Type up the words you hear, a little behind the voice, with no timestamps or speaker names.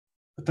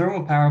A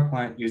thermal power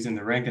plant using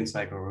the Rankine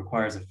cycle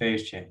requires a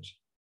phase change.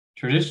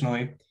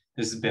 Traditionally,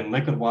 this has been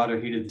liquid water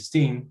heated to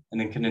steam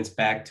and then condensed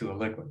back to a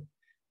liquid.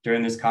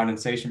 During this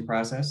condensation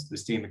process, the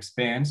steam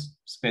expands,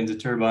 spins a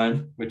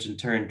turbine, which in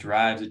turn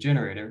drives a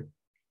generator.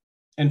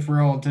 And for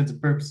all intents and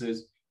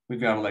purposes,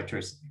 we've got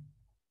electricity.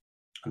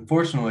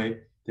 Unfortunately,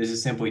 this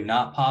is simply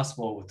not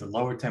possible with the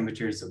lower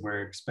temperatures that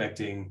we're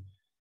expecting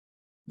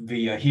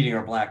via heating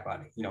our black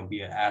body,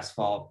 via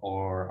asphalt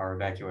or our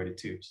evacuated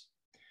tubes.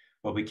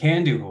 What we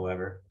can do,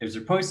 however, is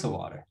replace the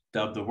water,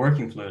 dubbed the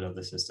working fluid of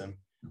the system,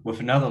 with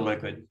another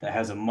liquid that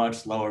has a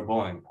much lower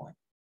boiling point.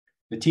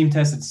 The team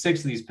tested 6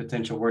 of these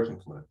potential working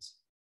fluids.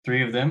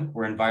 3 of them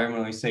were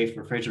environmentally safe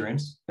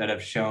refrigerants that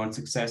have shown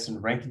success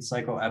in Rankine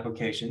cycle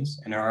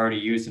applications and are already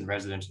used in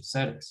residential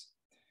settings.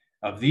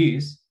 Of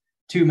these,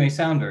 2 may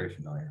sound very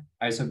familiar,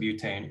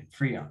 isobutane and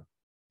freon.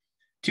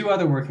 2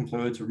 other working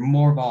fluids were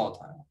more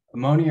volatile.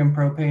 Ammonia and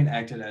propane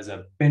acted as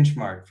a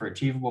benchmark for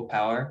achievable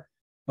power,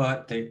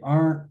 but they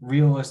aren't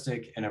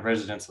realistic in a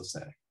residential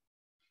setting.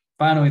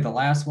 Finally, the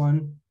last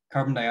one,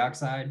 carbon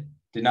dioxide,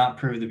 did not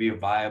prove to be a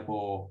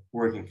viable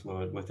working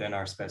fluid within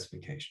our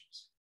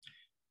specifications.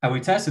 How we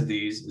tested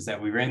these is that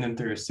we ran them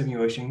through a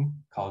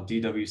simulation called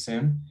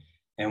DWSim,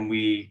 and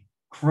we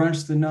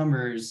crunched the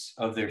numbers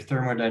of their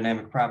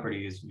thermodynamic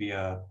properties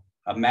via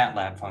a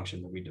MATLAB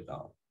function that we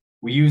developed.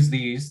 We used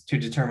these to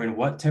determine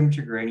what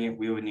temperature gradient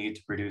we would need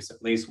to produce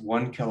at least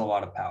 1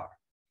 kilowatt of power.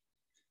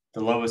 The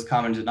lowest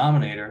common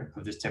denominator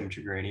of this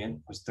temperature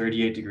gradient was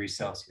 38 degrees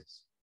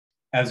Celsius.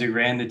 As we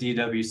ran the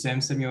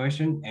DWSim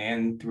simulation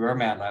and through our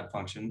MATLAB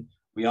function,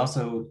 we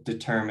also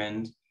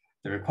determined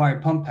the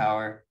required pump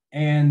power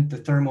and the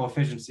thermal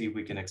efficiency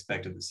we can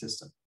expect of the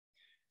system.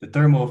 The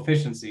thermal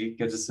efficiency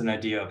gives us an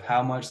idea of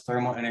how much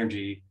thermal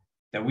energy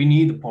that we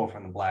need to pull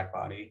from the black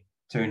body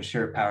to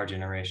ensure power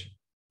generation.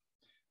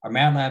 Our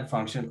MATLAB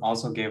function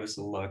also gave us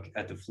a look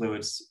at the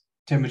fluid's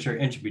temperature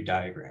entropy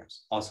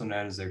diagrams, also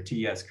known as their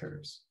TS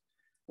curves,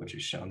 which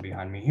is shown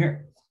behind me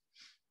here.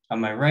 On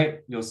my right,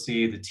 you'll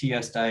see the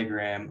TS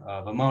diagram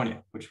of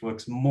ammonia, which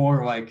looks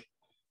more like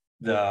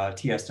the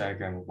TS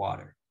diagram of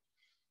water.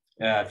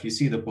 If you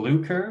see the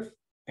blue curve,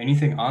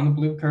 anything on the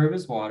blue curve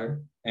is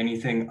water.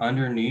 Anything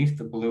underneath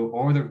the blue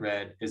or the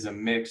red is a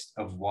mix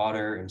of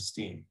water and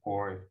steam,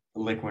 or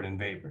liquid and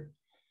vapor.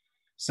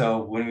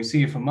 So when we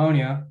see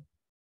ammonia,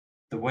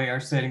 the way our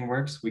setting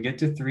works, we get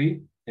to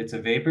 3, it's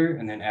a vapor,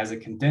 and then as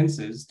it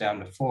condenses down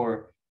to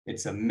 4,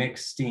 it's a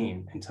mixed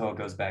steam until it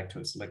goes back to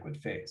its liquid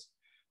phase.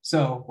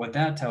 So what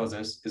that tells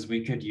us is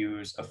we could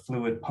use a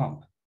fluid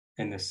pump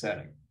in this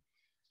setting.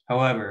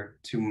 However,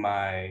 to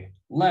my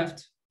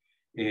left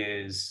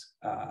is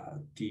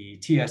the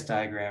TS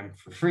diagram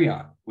for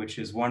freon, which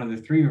is one of the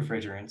 3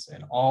 refrigerants,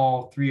 and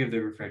all 3 of the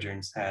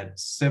refrigerants had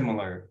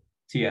similar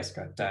TS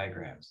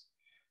diagrams.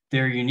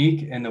 They're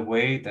unique in the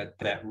way that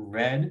that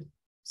red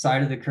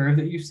side of the curve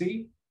that you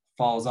see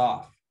falls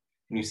off.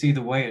 And you see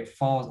the way it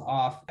falls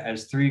off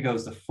as 3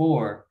 goes to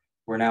 4,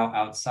 we're now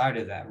outside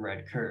of that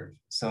red curve.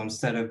 So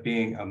instead of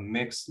being a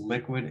mixed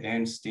liquid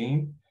and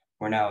steam,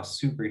 we're now a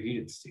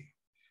superheated steam.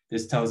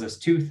 This tells us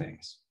 2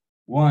 things.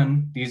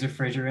 1, these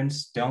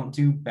refrigerants don't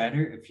do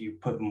better if you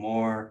put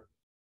more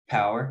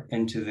power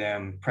into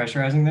them,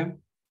 pressurizing them.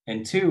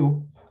 And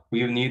 2,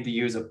 we would need to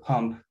use a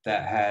pump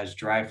that has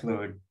dry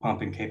fluid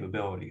pumping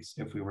capabilities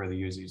if we were to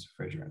use these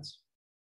refrigerants.